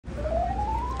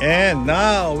And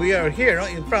now we are here, no,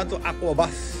 in front of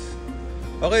Aquabus.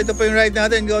 Okay, ito po yung ride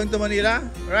natin going to Manila,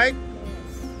 right?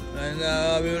 And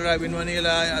we will arrive in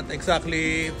Manila at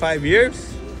exactly 5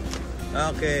 years.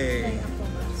 Okay.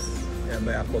 Yeah,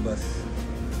 by Aquabus.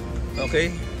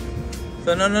 Okay.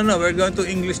 So no, we're going to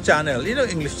English Channel. You know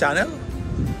English Channel?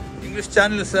 English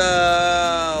Channel is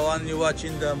one you watch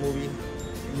in the movie.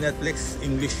 Netflix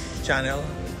English Channel.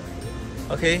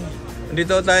 Okay.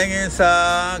 Dito tayo ngayon sa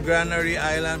Granary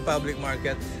Island Public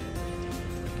Market.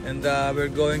 And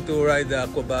we're going to ride the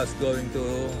Aquabus going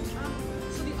to...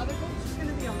 So the other boat is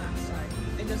going to be on that side.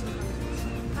 It doesn't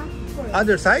have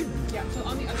Other side? Yeah, so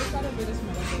on the other side of where this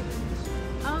metal boat is.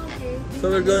 Oh, okay. So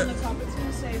we're going... On the top it's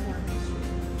going to say Hornby Street.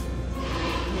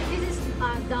 This is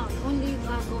down, only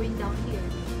going down here.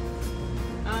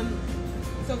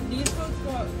 So these boats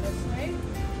go out this way.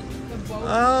 The boat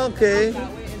okay. that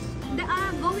way is...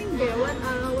 Going there,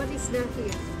 what is there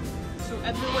here? So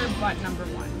everywhere but number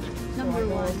 1. Number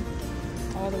 1.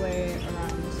 All the way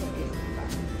around this way.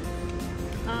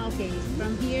 Okay.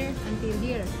 From here until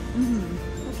here.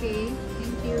 Okay.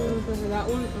 Thank you. So for that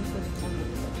one,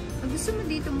 Gusto mo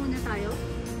dito muna tayo?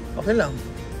 Okay lang.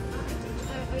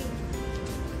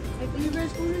 I think you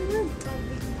guys going to work.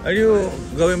 Are you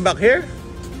going back here?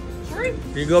 Sure.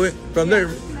 You going from there?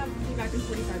 Be back in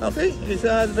 45 Okay. Let's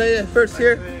try first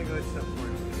here.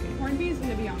 Hornby is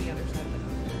going to be on the other side of the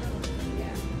house.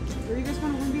 Yeah. So you guys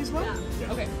want Hornby as well?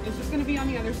 Yeah. Okay. It's just going to be on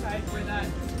the other side where that,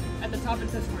 at the top it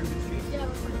says Hornby Street. Yeah.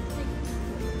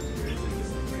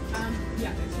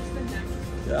 Yeah, it's just the next.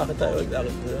 Akit tayo.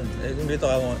 Kung dito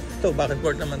ka mo. Ito, bakit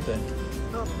port naman to eh.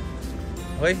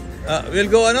 Okay. We'll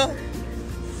go ano?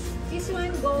 This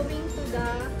one going to the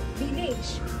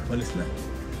village. Malis na.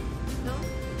 No?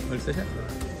 Malis na siya.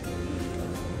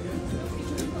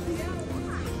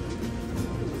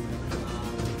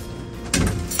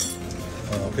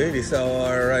 Okay, this is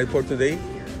our ride for today.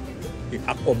 The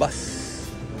Aquabus.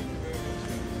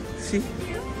 See?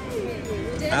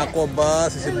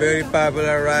 Aquabus is a very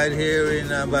popular ride here in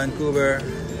Vancouver.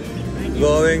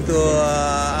 Going to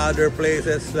other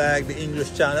places like the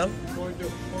English Channel.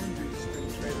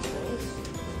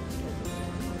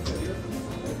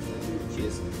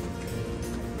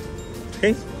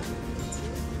 Okay.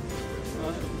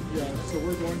 Yeah, so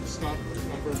we're going to stop at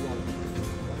number 1.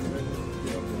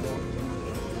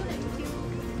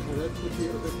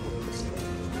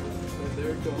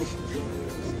 There goes.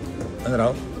 Ano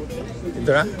raw?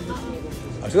 Ito na?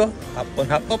 Let's go. Hop on,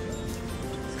 hop up.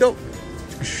 Let's go.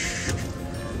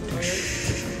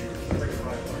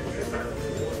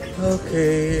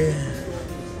 Okay.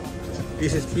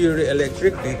 This is purely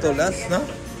electric. They told us, no?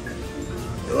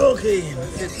 Okay.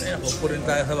 Ayan, pupo rin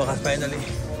tayo sa wakas finally.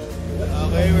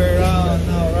 Okay, we're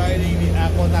now riding the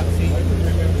Aqua Taxi.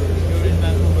 Here in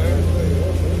Vancouver.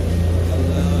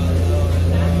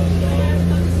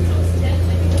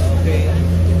 Okay.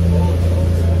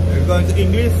 We're going to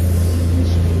English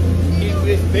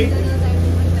Bay.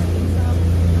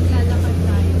 Maglalakad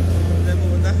tayo. Saan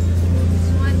pupunta?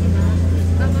 Swan, diba?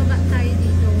 Bababa tayo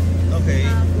dito. Okay.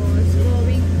 Tapos,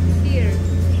 going here.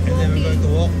 And then we're going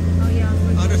to walk. Oh, yeah.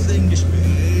 Oh, that's the English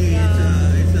Bay.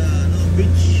 It's a no,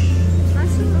 beach.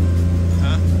 So,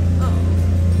 Ha? oo.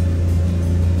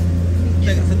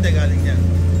 Saan tayo galing yan?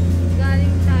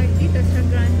 Galing tayo dito sa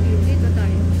Granville. Dito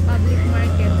tayo. Public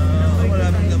market.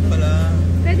 Malapit lang pala.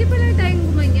 Pwede pala tayong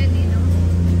gumanyan dito.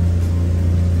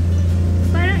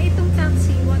 Parang itong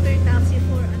taxi, water taxi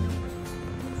for ano.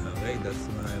 Okay, that's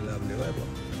my lovely wife.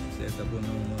 Set up po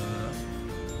nung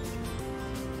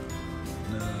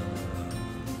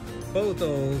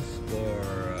photos for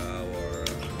our...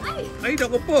 Ay,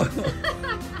 naku po!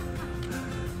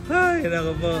 Ay,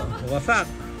 naku po. Wasak.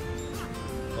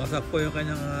 Wasak po yung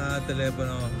kanyang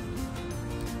telepono.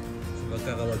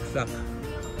 Pagkakawagsak.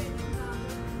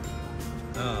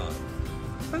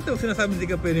 Pati sinasabi hindi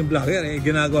ka pwedeng vlogger, eh,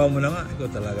 ginagawa mo na nga. Ikaw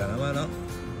talaga naman, no?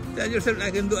 Tell yourself,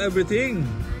 I can do everything.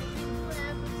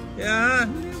 Yan.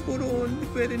 Puro, hindi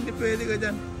pwede ka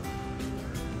dyan.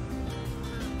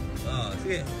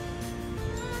 Sige.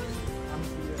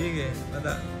 Sige,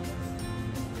 mata.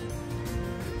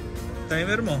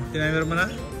 Timer mo? Tinimer mo na?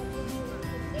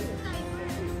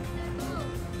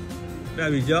 Na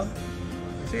video?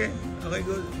 Sige. Okay,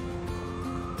 good.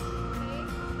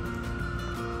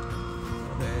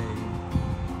 Okay.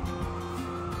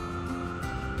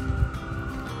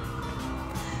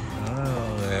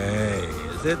 Okay.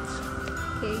 Is it?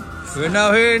 Okay. We're now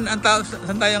here in...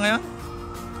 Saan tayo ngayon?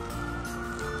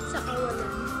 Sa Kawalan.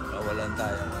 Kawalan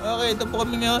tayo. Okay, ito po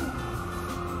kami ngayon.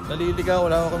 Naliligaw,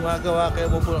 wala akong magagawa. Kaya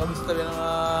upo na kami sa tabi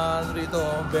ng rito,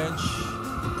 bench.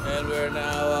 And we're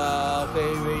now,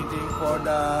 okay, for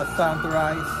the sun to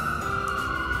rise.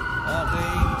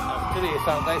 Okay. Actually,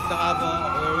 sunrise na nga po.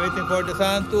 We're waiting for the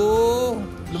sun to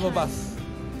lumabas.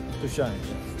 To shine.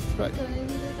 That's right.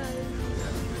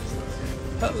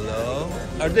 Hello.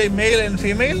 Are they male and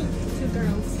female? Two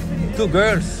girls. Two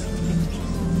girls.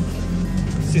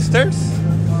 Sisters?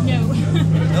 No.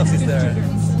 No sister.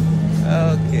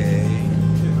 Okay.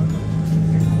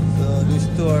 So these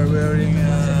two are wearing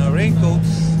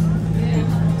raincoats.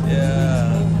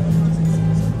 Yeah.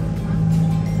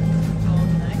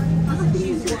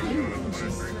 She's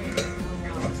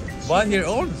 1 year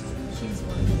old? She's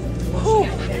Oh.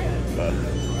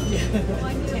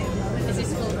 This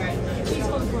is full grown. She's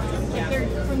full grown. Yeah. They're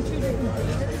from two different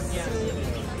breeders. Yeah.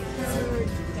 So her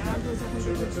dad was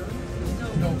 100%.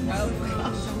 Oh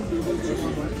gosh.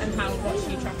 And what's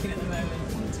she tracking at the moment?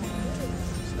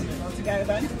 110. All to go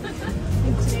then.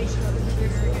 And today she got the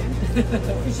breeder again.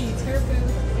 Because she eats her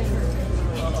food and her food.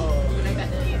 And I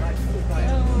bet they eat like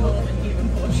more than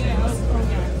human portions. Yeah. Oh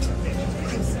yeah.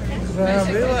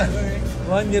 Grabe,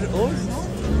 1 year old?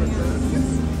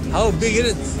 How big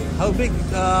is it? How big?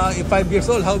 5 years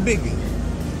old, how big?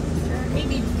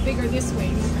 Maybe bigger this way,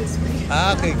 not this way.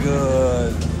 Okay,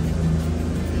 good.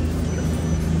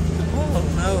 Oh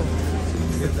no.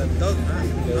 Get that dog, huh?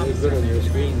 Yeah, it's good on your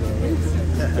screen,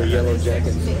 the yellow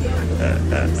jacket.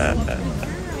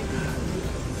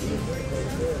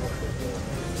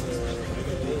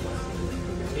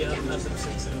 Yeah, that's them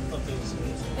 6 puppies.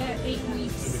 8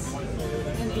 weeks.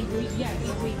 And 8 weeks, yeah,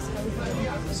 8 weeks. Both of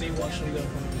them. So you watch them go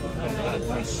from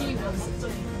She was.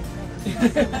 I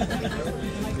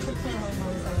took her home, I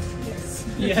was like, yes.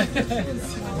 Yeah. She was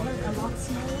smaller, a lot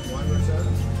smaller.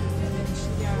 And then she,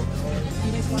 yeah.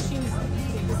 And it's while she was the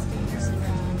biggest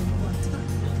Instagram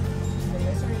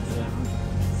videos are Instagram.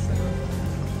 So.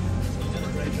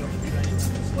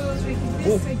 Well, like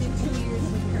this, I did 2 years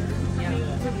with her. Yeah.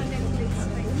 With the Netflix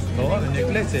thing. Oh, the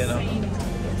necklace, you know.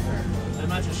 I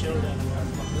imagine she'll learn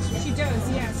this one. She does,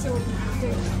 yeah. So the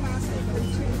class I go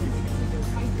to,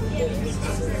 I go there.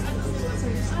 So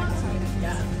it's outside.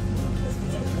 Yeah.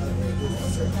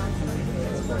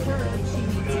 For her, she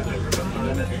needs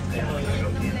it.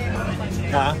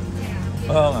 Ha?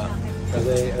 Oo nga.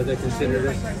 Are they considered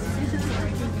it?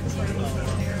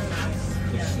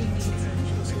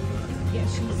 Yeah,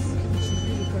 she's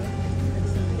really good.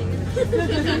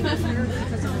 Because of her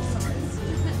size.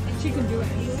 She can do it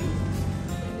anyway.